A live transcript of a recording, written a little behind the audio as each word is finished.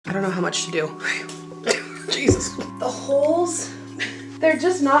I don't know how much to do. Jesus. The holes, they're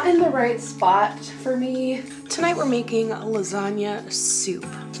just not in the right spot for me. Tonight we're making lasagna soup.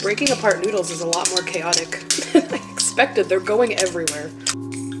 Breaking apart noodles is a lot more chaotic than I expected. They're going everywhere.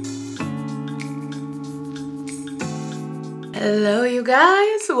 Hello you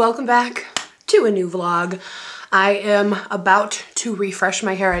guys, welcome back to a new vlog. I am about to refresh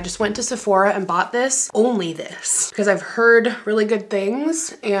my hair. I just went to Sephora and bought this, only this, because I've heard really good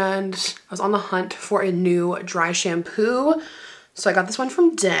things and I was on the hunt for a new dry shampoo. So I got this one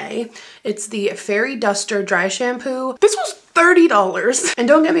from Day. It's the Fairy Duster Dry Shampoo. This was $30. And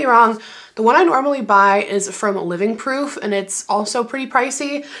don't get me wrong, the one I normally buy is from Living Proof and it's also pretty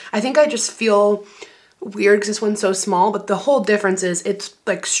pricey. I think I just feel weird because this one's so small, but the whole difference is it's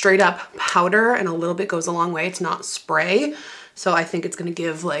like straight up powder and a little bit goes a long way. It's not spray. So I think it's gonna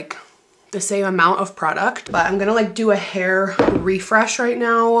give like the same amount of product, but I'm gonna like do a hair refresh right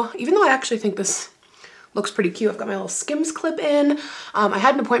now, even though I actually think this looks pretty cute. I've got my little Skims clip in. I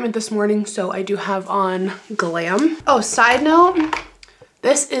had an appointment this morning, so I do have on Glam. Oh, side note,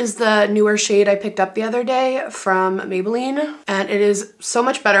 this is the newer shade I picked up the other day from Maybelline, and it is so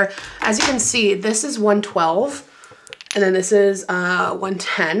much better. As you can see, this is 112, and then this is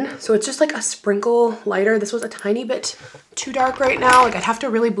 110. So it's just like a sprinkle lighter. This was a tiny bit too dark right now. Like I'd have to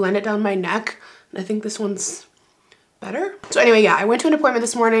really blend it down my neck, and I think this one's better. So anyway, yeah, I went to an appointment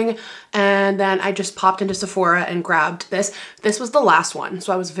this morning and then I just popped into Sephora and grabbed this. This was the last one,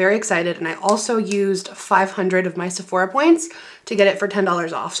 so I was very excited, and I also used 500 of my Sephora points to get it for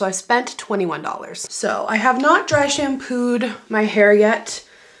 $10 off. So I spent $21. So I have not dry shampooed my hair yet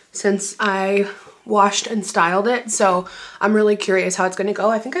since I washed and styled it. So I'm really curious how it's gonna go.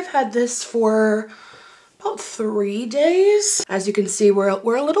 I think I've had this for about 3 days. As you can see, we're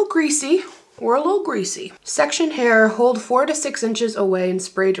a little greasy. We're a little greasy. Section hair, hold 4 to 6 inches away and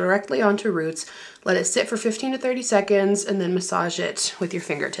spray directly onto roots. Let it sit for 15 to 30 seconds and then massage it with your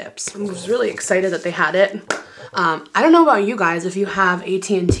fingertips. I was really excited that they had it. I don't know about you guys if you have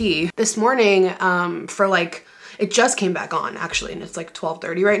AT&T. This morning for like, it just came back on actually, and it's like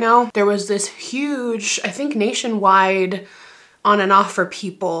 12:30 right now. There was this huge, I think nationwide, on and off for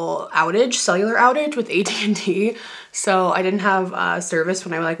people outage, cellular outage with AT&T. So I didn't have service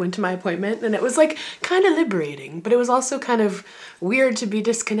when I like went to my appointment, and it was like kind of liberating, but it was also kind of weird to be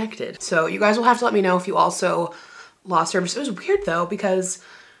disconnected. So you guys will have to let me know if you also lost service. It was weird though, because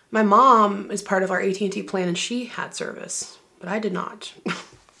my mom is part of our AT&T plan and she had service, but I did not.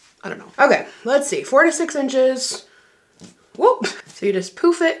 I don't know. Okay, let's see, 4 to 6 inches. Whoop. So you just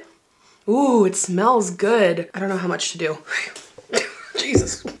poof it. Ooh, it smells good. I don't know how much to do.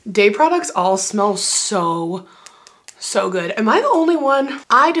 Jesus. Day products all smell so good. Am I the only one?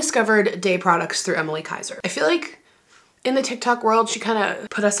 I discovered Day products through Emily Kaiser. I feel like in the TikTok world, she kind of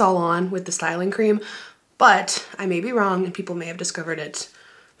put us all on with the styling cream, but I may be wrong and people may have discovered it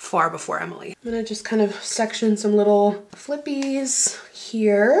far before Emily. I'm gonna just kind of section some little flippies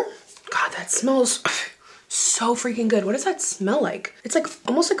here. God, that smells so freaking good. What does that smell like? It's like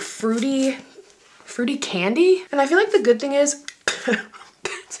almost like fruity candy. And I feel like the good thing is,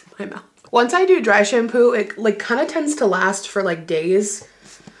 it's in my mouth. Once I do dry shampoo, it like kind of tends to last for like days.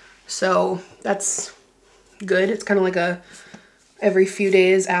 So that's good. It's kind of like a every few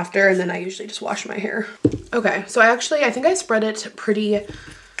days after, and then I usually just wash my hair. Okay, so I think I spread it pretty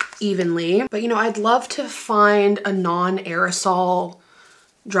evenly, but you know, I'd love to find a non-aerosol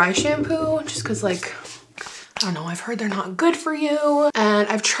dry shampoo just because like, I don't know, I've heard they're not good for you. And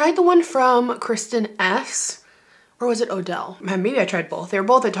I've tried the one from Kristen S. Or was it Odell? Maybe I tried both. They were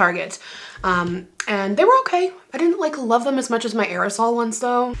both at Target. And they were okay. I didn't like love them as much as my aerosol ones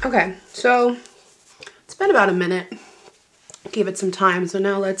though. Okay, so it's been about a minute. Gave it some time. So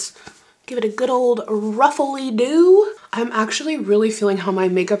now let's give it a good old ruffly do. I'm actually really feeling how my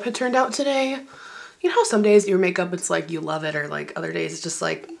makeup had turned out today. You know how some days your makeup, it's like you love it, or like other days it's just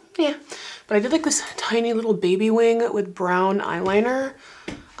like, yeah. But I did like this tiny little baby wing with brown eyeliner.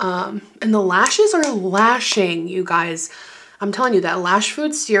 And the lashes are lashing, you guys. I'm telling you, that Lash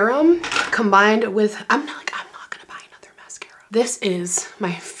Food serum combined with, I'm not gonna buy another mascara. This is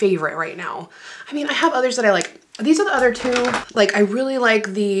my favorite right now. I mean, I have others that I like. These are the other two. Like, I really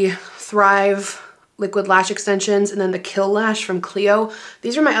like the Thrive liquid lash extensions and then the Kill Lash from Clio.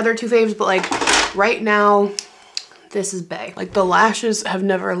 These are my other two faves, but like right now, this is bae. Like the lashes have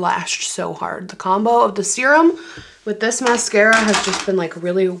never lashed so hard. The combo of the serum with this mascara has just been like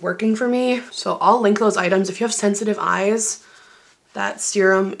really working for me. So I'll link those items. If you have sensitive eyes, that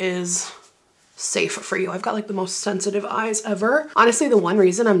serum is safe for you. I've got like the most sensitive eyes ever. Honestly, the one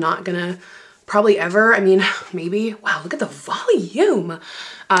reason I'm not gonna probably ever, I mean, maybe, wow, look at the volume,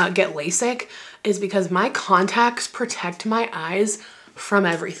 get LASIK is because my contacts protect my eyes from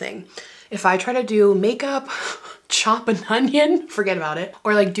everything. If I try to do makeup, chop an onion, forget about it,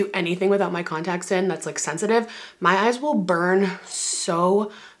 or like do anything without my contacts in that's like sensitive, my eyes will burn so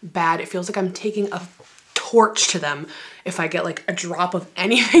bad. It feels like I'm taking a torch to them if I get like a drop of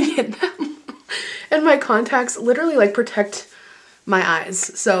anything in them. And my contacts literally like protect my eyes.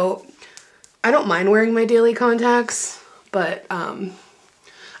 So I don't mind wearing my daily contacts, but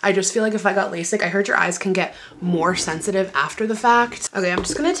I just feel like if I got LASIK, I heard your eyes can get more sensitive after the fact. Okay, I'm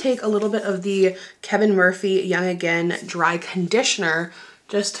just gonna take a little bit of the Kevin Murphy Young Again Dry Conditioner,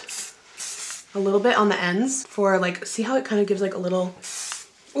 just a little bit on the ends for like, see how it kind of gives like a little,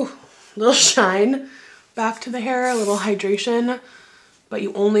 ooh, little shine back to the hair, a little hydration, but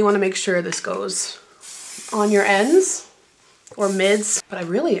you only wanna make sure this goes on your ends or mids. But I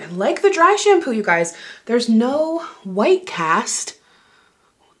like the dry shampoo, you guys. There's no white cast,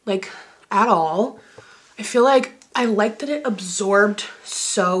 like at all. I feel like I liked that it absorbed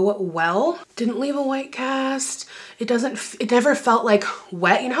so well. Didn't leave a white cast. It never felt like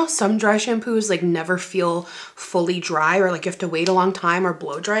wet. You know how some dry shampoos like never feel fully dry, or like you have to wait a long time or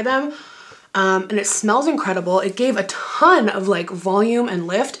blow dry them. And it smells incredible. It gave a ton of like volume and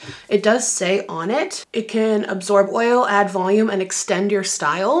lift. It does say on it, it can absorb oil, add volume, and extend your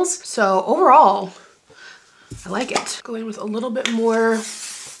styles. So overall, I like it. Go in with a little bit more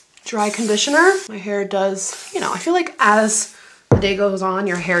dry conditioner. My hair does, you know, I feel like as the day goes on,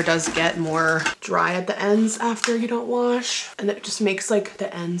 your hair does get more dry at the ends after you don't wash. And it just makes like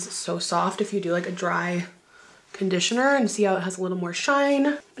the ends so soft if you do like a dry conditioner, and see how it has a little more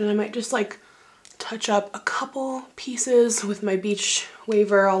shine. And I might just like touch up a couple pieces with my beach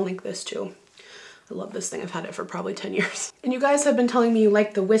waver. I'll link this too. I love this thing. I've had it for probably 10 years. And you guys have been telling me you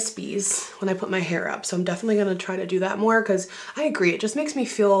like the wispies when I put my hair up. So I'm definitely gonna try to do that more, because I agree, it just makes me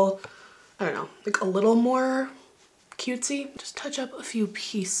feel, I don't know, like a little more cutesy. Just touch up a few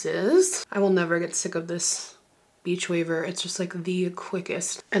pieces. I will never get sick of this beach waver. It's just like the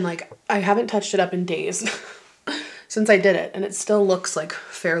quickest. And like, I haven't touched it up in days since I did it, and it still looks like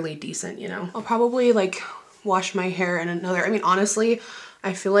fairly decent, you know? I'll probably like wash my hair in another, I mean, honestly,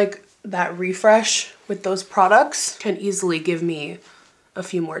 I feel like that refresh with those products can easily give me a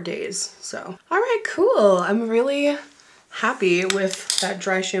few more days. So, all right, cool. I'm really happy with that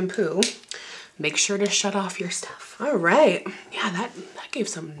dry shampoo. Make sure to shut off your stuff. All right, yeah, that gave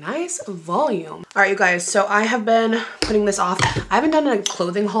some nice volume. All right, you guys, so I have been putting this off. I haven't done a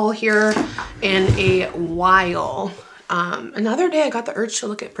clothing haul here in a while. Another day I got the urge to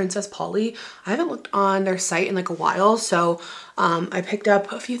look at Princess Polly. I haven't looked on their site in like a while, so I picked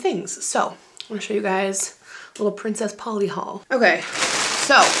up a few things. So I'm gonna show you guys a little Princess Polly haul. Okay,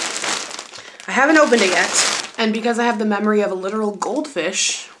 so I haven't opened it yet, and because I have the memory of a literal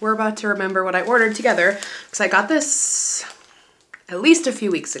goldfish, we're about to remember what I ordered together, because I got this at least a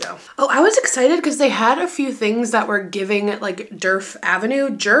few weeks ago. Oh, I was excited because they had a few things that were giving like Durf Avenue,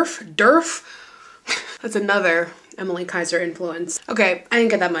 Durf. That's another Emily Kaiser influence. Okay, I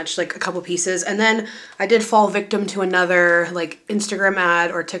didn't get that much, like a couple pieces. And then I did fall victim to another like Instagram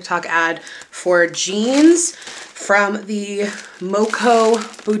ad or TikTok ad for jeans from the Moco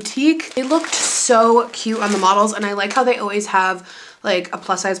boutique. They looked so cute on the models, and I like how they always have like a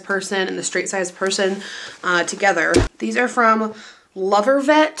plus size person and the straight size person together. These are from Lover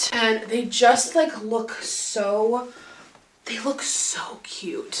Vet, and they just like look so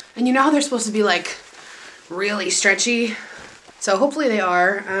cute. And you know how they're supposed to be like really stretchy? So hopefully they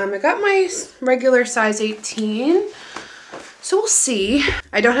are. I got my regular size 18, so we'll see.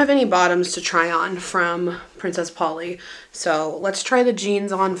 I don't have any bottoms to try on from Princess Polly, so let's try the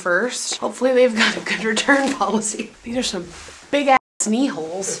jeans on first. Hopefully they've got a good return policy. These are some big ass knee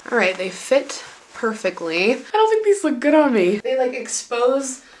holes. All right, they fit perfectly. I don't think these look good on me. They like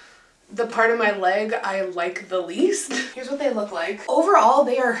expose the part of my leg I like the least. Here's what they look like. Overall,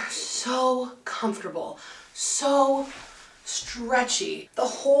 they are so comfortable, so stretchy. The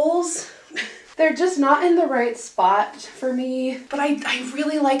holes, they're just not in the right spot for me, but I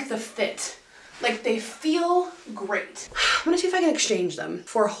really like the fit. Like, they feel great. I'm gonna see if I can exchange them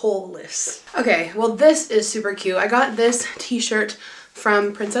for holeless. Okay, well, this is super cute. I got this t-shirt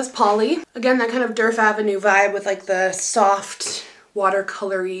from Princess Polly. Again, that kind of Durf Avenue vibe with like the soft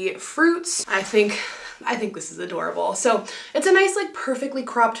watercolory fruits. I think this is adorable. So it's a nice like perfectly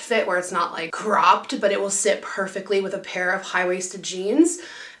cropped fit where it's not like cropped, but it will sit perfectly with a pair of high-waisted jeans.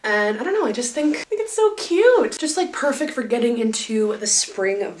 And I don't know, I just think it's so cute. Just like perfect for getting into the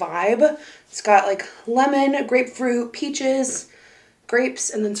spring vibe. It's got like lemon, grapefruit, peaches, grapes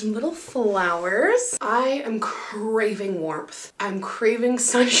and then some little flowers. I am craving warmth. I'm craving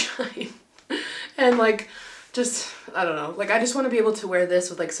sunshine. And like, just, I don't know, like I just want to be able to wear this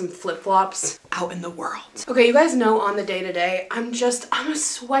with like some flip-flops out in the world. Okay, you guys know on the day-to-day, I'm a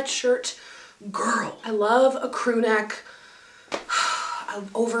sweatshirt girl. I love a crew neck,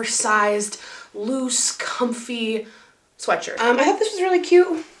 oversized, loose, comfy sweatshirt. I thought this was really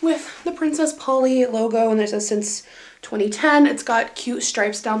cute with the Princess Polly logo, and it says since 2010. It's got cute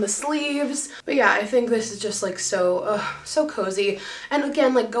stripes down the sleeves. But yeah, I think this is just like so cozy. And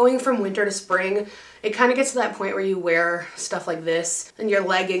again, like going from winter to spring, it kind of gets to that point where you wear stuff like this and your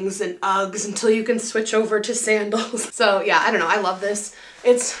leggings and Uggs until you can switch over to sandals. So yeah, I don't know, I love this.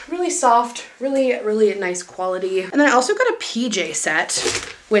 It's really soft, really nice quality. And then I also got a PJ set,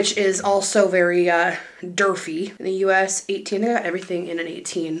 which is also very derfy. In the US, 18, they got everything in an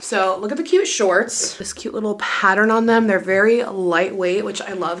 18. So look at the cute shorts. This cute little pattern on them. They're very lightweight, which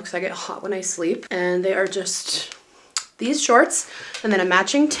I love because I get hot when I sleep. And they are just these shorts, and then a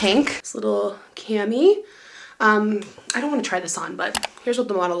matching tank. This little cami. I don't want to try this on, but here's what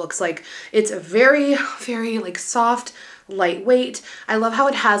the model looks like. It's a very like soft, lightweight. I love how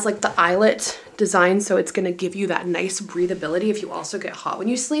it has like the eyelet design, so it's gonna give you that nice breathability if you also get hot when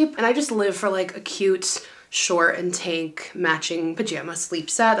you sleep. And I just live for like a cute short and tank matching pajama sleep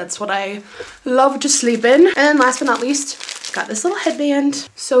set. That's what I love to sleep in. And then last but not least, got this little headband.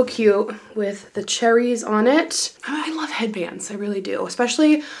 So cute with the cherries on it. I love headbands, I really do,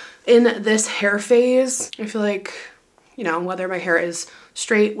 especially in this hair phase. I feel like, you know, whether my hair is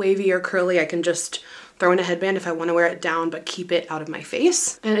straight, wavy, or curly, I can just throw in a headband if I want to wear it down, but keep it out of my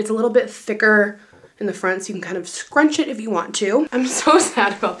face. And it's a little bit thicker in the front, so you can kind of scrunch it if you want to. I'm so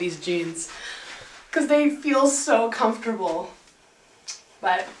sad about these jeans because they feel so comfortable,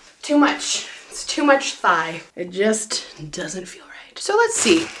 but too much. It's too much thigh. It just doesn't feel right. So let's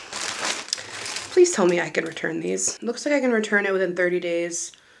see. Please tell me I can return these. Looks like I can return it within 30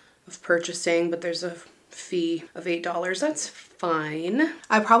 days of purchasing, but there's a fee of $8. That's fine.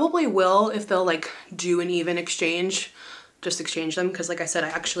 I probably will if they'll like do an even exchange, just exchange them, because like I said,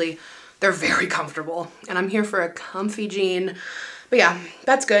 they're very comfortable and I'm here for a comfy jean. But yeah,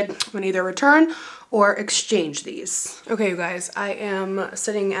 that's good. I'm gonna either return or exchange these. Okay, you guys, I am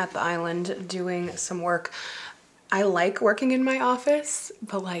sitting at the island doing some work. I like working in my office,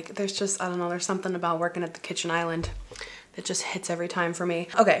 but like there's just, I don't know, there's something about working at the kitchen island that just hits every time for me.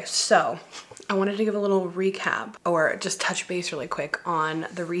 Okay, so I wanted to give a little recap or just touch base really quick on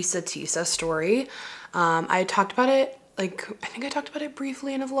the Risa Tisa story. I talked about it, like, I think I talked about it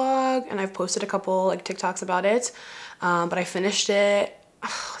briefly in a vlog, and I've posted a couple like TikToks about it, but I finished it,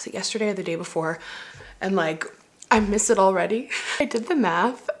 was it yesterday or the day before? And like, I miss it already. I did the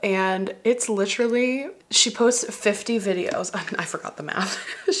math and it's literally, she posts 50 videos. I forgot the math.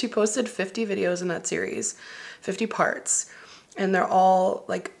 She posted 50 videos in that series, 50 parts, and they're all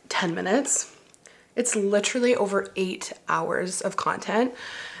like 10 minutes. It's literally over 8 hours of content.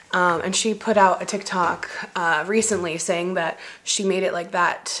 And she put out a TikTok recently saying that she made it like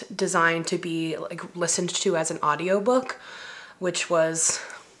that designed to be like listened to as an audiobook, which was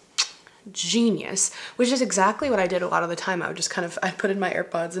genius, which is exactly what I did a lot of the time. I would just I'd put in my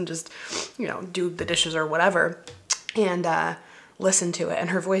AirPods and just, you know, do the dishes or whatever and listen to it. And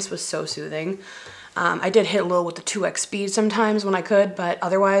her voice was so soothing. I did hit a little with the 2x speed sometimes when I could, but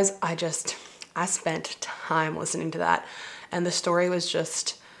otherwise I spent time listening to that. And the story was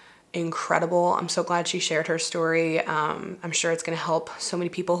just incredible. I'm so glad she shared her story. I'm sure it's gonna help so many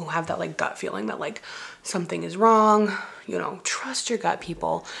people who have that like gut feeling that like something is wrong. You know, trust your gut,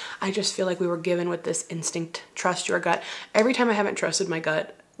 people. I just feel like we were given with this instinct, trust your gut. Every time I haven't trusted my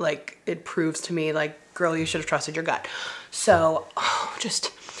gut, like it proves to me like, girl, you should have trusted your gut. So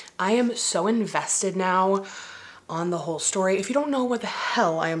I am so invested now on the whole story. If you don't know what the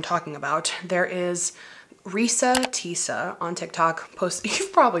hell I am talking about, there is Risa Tisa on TikTok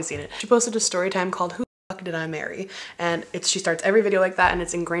you've probably seen it. She posted a story time called Who the Fuck Did I Marry? And she starts every video like that and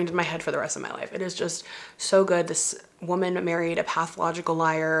it's ingrained in my head for the rest of my life. It is just so good. This woman married a pathological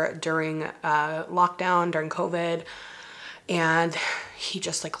liar during lockdown, during COVID, and he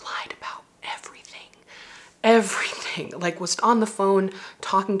just like lied about everything, like was on the phone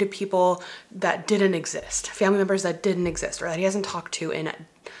talking to people that didn't exist, family members that didn't exist or that he hasn't talked to in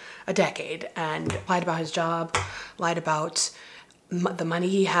a decade, and lied about his job, lied about the money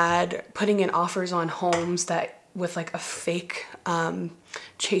he had, putting in offers on homes that with like a fake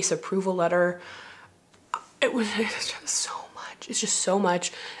Chase approval letter. It's just so much. It's just so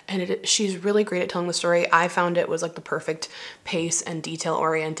much. And she's really great at telling the story. I found it was like the perfect pace and detail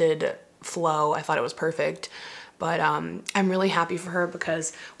oriented flow. I thought it was perfect. But I'm really happy for her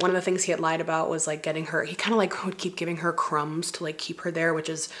because one of the things he had lied about was like getting her, he kind of like would keep giving her crumbs to like keep her there, which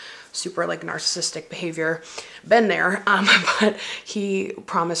is super like narcissistic behavior. Been there. But he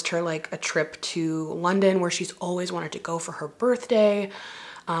promised her like a trip to London where she's always wanted to go for her birthday.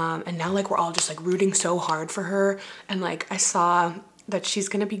 And now like we're all just like rooting so hard for her. And like I saw that she's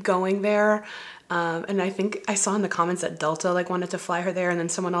gonna be going there. And I think I saw in the comments that Delta like wanted to fly her there, and then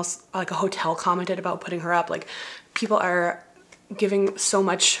someone else, like a hotel, commented about putting her up. Like people are giving so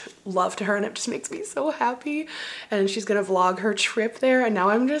much love to her, and it just makes me so happy. And she's gonna vlog her trip there, and now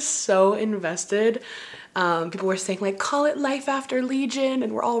I'm just so invested. People were saying like, call it Life After Legion,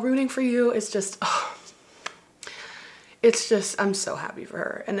 and we're all rooting for you. It's just, oh, it's just, I'm so happy for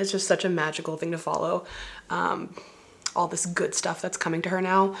her, and it's just such a magical thing to follow. All this good stuff that's coming to her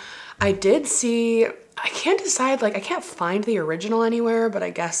now. I did see, I can't decide, like I can't find the original anywhere, but I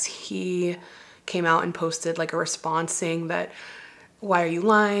guess he came out and posted like a response saying that, why are you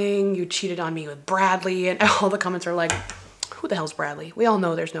lying? You cheated on me with Bradley. And all the comments are like, who the hell's Bradley? We all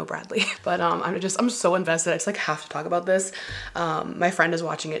know there's no Bradley. But I'm so invested. I just like have to talk about this. My friend is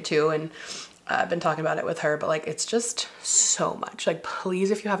watching it too, and I've been talking about it with her, but like it's just so much. Like please,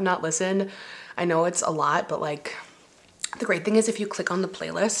 if you have not listened, I know it's a lot, but like the great thing is if you click on the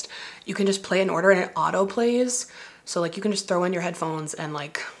playlist, you can just play an order and it auto plays. So like you can just throw in your headphones and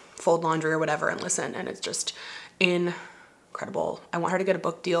like fold laundry or whatever and listen, and it's just incredible. I want her to get a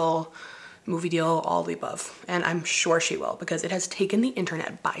book deal, movie deal, all the above, and I'm sure she will because it has taken the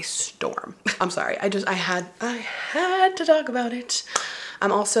internet by storm. I'm sorry, I had to talk about it.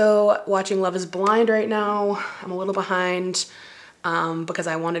 I'm also watching Love is Blind right now. I'm a little behind because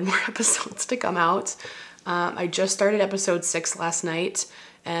I wanted more episodes to come out. I just started episode 6 last night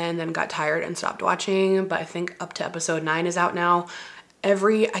and then got tired and stopped watching, but I think up to episode 9 is out now.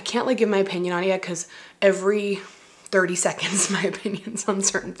 I can't like give my opinion on it yet because every 30 seconds my opinions on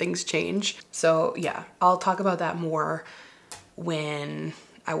certain things change. So yeah, I'll talk about that more when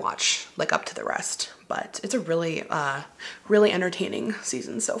I watch like up to the rest, but it's a really, really entertaining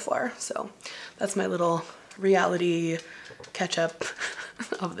season so far. So that's my little reality catch up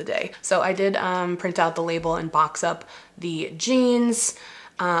of the day. So I did print out the label and box up the jeans,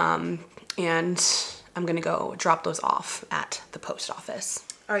 and I'm gonna go drop those off at the post office.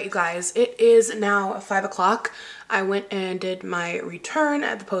 All right, you guys, it is now 5 o'clock. I went and did my return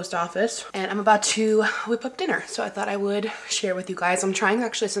at the post office, and I'm about to whip up dinner. So I thought I would share with you guys. I'm trying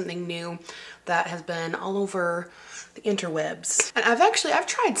actually something new that has been all over the interwebs. And I've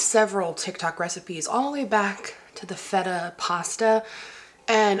tried several TikTok recipes all the way back to the feta pasta,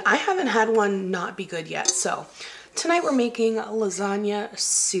 and I haven't had one not be good yet. So tonight we're making lasagna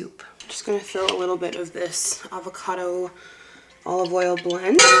soup. I'm just gonna throw a little bit of this avocado olive oil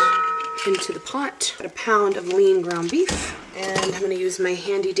blend into the pot. Got a pound of lean ground beef, and I'm gonna use my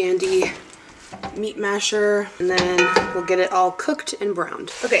handy dandy meat masher, and then we'll get it all cooked and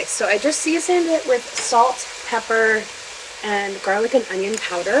browned. Okay, so I just seasoned it with salt, pepper, and garlic and onion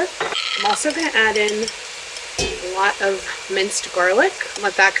powder. I'm also gonna add in a lot of minced garlic.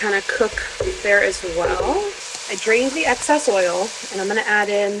 Let that kind of cook there as well. I drained the excess oil, and I'm gonna add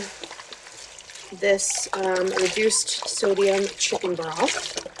in this reduced sodium chicken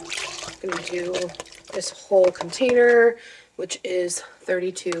broth. I'm gonna do this whole container, which is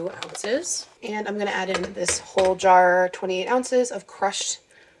 32 ounces. And I'm gonna add in this whole jar, 28 ounces of crushed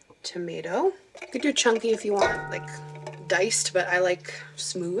tomato. You could do chunky if you want, like diced, but I like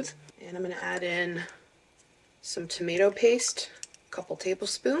smooth. And I'm gonna add in some tomato paste, a couple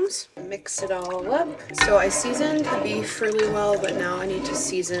tablespoons. Mix it all up. So I seasoned the beef really well, but now I need to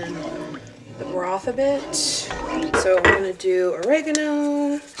season the broth a bit. So I'm gonna do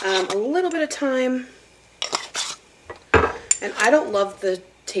oregano, a little bit of thyme, and I don't love the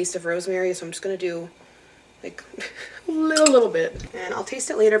taste of rosemary, so I'm just gonna do like a little bit, and I'll taste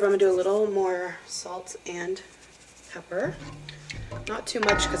it later, but I'm gonna do a little more salt and pepper. Not too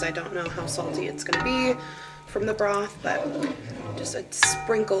much because I don't know how salty it's gonna be from the broth, but just a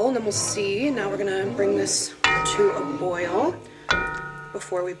sprinkle, and then we'll see. Now we're gonna bring this to a boil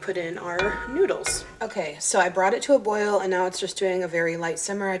before we put in our noodles. Okay, so I brought it to a boil, and now it's just doing a very light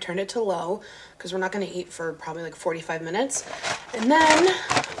simmer. I turned it to low because we're not gonna eat for probably like 45 minutes. And then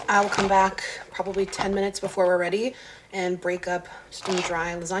I'll come back probably 10 minutes before we're ready and break up some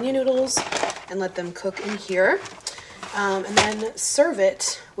dry lasagna noodles and let them cook in here. And then serve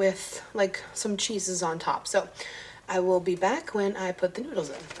it with like some cheeses on top. So I will be back when I put the noodles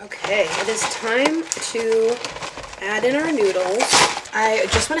in. Okay, it is time to add in our noodles. I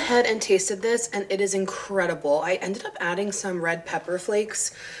just went ahead and tasted this and it is incredible. I ended up adding some red pepper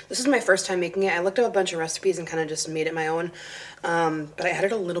flakes. This is my first time making it. I looked up a bunch of recipes and kind of just made it my own. But I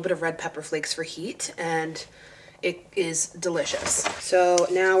added a little bit of red pepper flakes for heat and it is delicious. So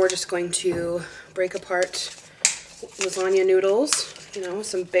now we're just going to break apart lasagna noodles, you know,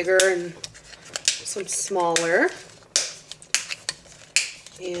 some bigger and some smaller.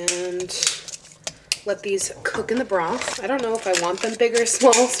 And let these cook in the broth. I don't know if I want them big or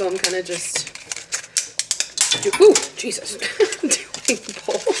small, so I'm kind of just, ooh, Jesus, doing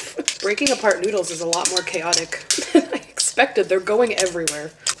both. Breaking apart noodles is a lot more chaotic than I expected. They're going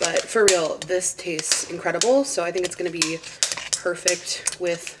everywhere. But for real, this tastes incredible, so I think it's gonna be perfect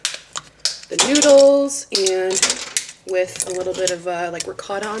with the noodles and with a little bit of like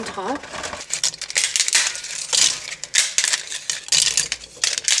ricotta on top.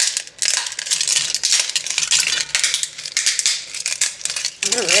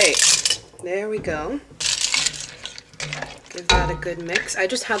 All right, there we go. Give that a good mix. I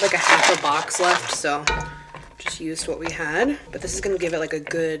just had like a half a box left, so just used what we had. But this is gonna give it like a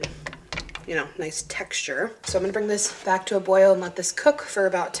good, you know, nice texture. So I'm gonna bring this back to a boil and let this cook for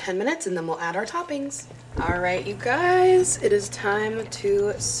about 10 minutes and then we'll add our toppings. All right, you guys, it is time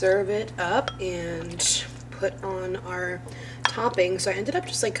to serve it up and put on our topping. So I ended up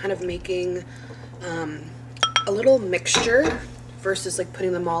just like kind of making a little mixture versus like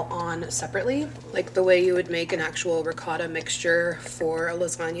putting them all on separately, like the way you would make an actual ricotta mixture for a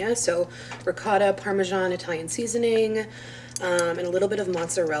lasagna. So ricotta, Parmesan, Italian seasoning, and a little bit of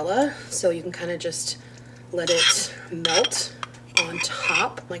mozzarella. So you can kind of just let it melt on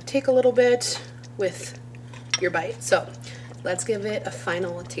top, like take a little bit with your bite. So let's give it a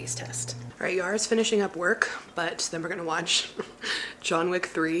final taste test. All right, Yara's finishing up work, but then we're gonna watch John Wick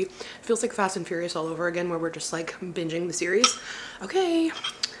 3. Feels like Fast and Furious all over again, where we're just like binging the series. Okay,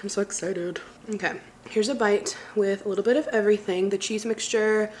 I'm so excited. Okay, here's a bite with a little bit of everything. The cheese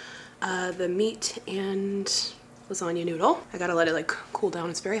mixture, the meat, and lasagna noodle. I gotta let it like cool down,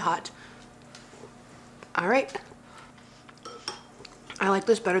 it's very hot. All right, I like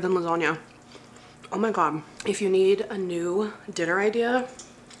this better than lasagna. Oh my God, if you need a new dinner idea,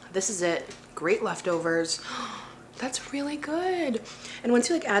 this is it. Great leftovers. That's really good. And once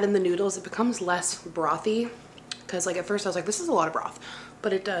you like add in the noodles, it becomes less brothy. Because like at first I was like, this is a lot of broth,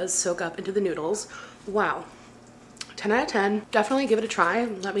 but it does soak up into the noodles. Wow. 10 out of 10. Definitely give it a try.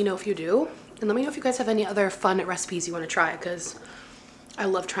 Let me know if you do. And let me know if you guys have any other fun recipes you want to try, because I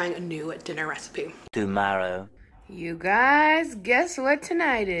love trying a new dinner recipe. Tomorrow. You guys, guess what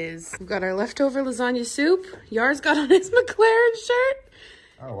tonight is? We've got our leftover lasagna soup. Yar's got on his McLaren shirt.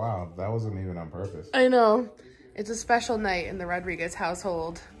 Oh wow, that wasn't even on purpose. I know. It's a special night in the Rodriguez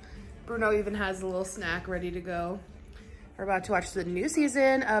household. Bruno even has a little snack ready to go. We're about to watch the new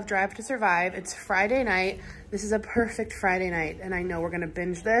season of Drive to Survive. It's Friday night. This is a perfect Friday night, and I know we're gonna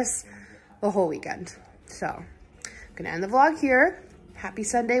binge this the whole weekend. So, I'm gonna end the vlog here. Happy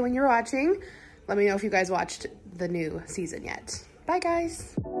Sunday when you're watching. Let me know if you guys watched the new season yet. Bye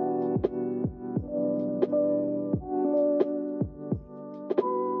guys.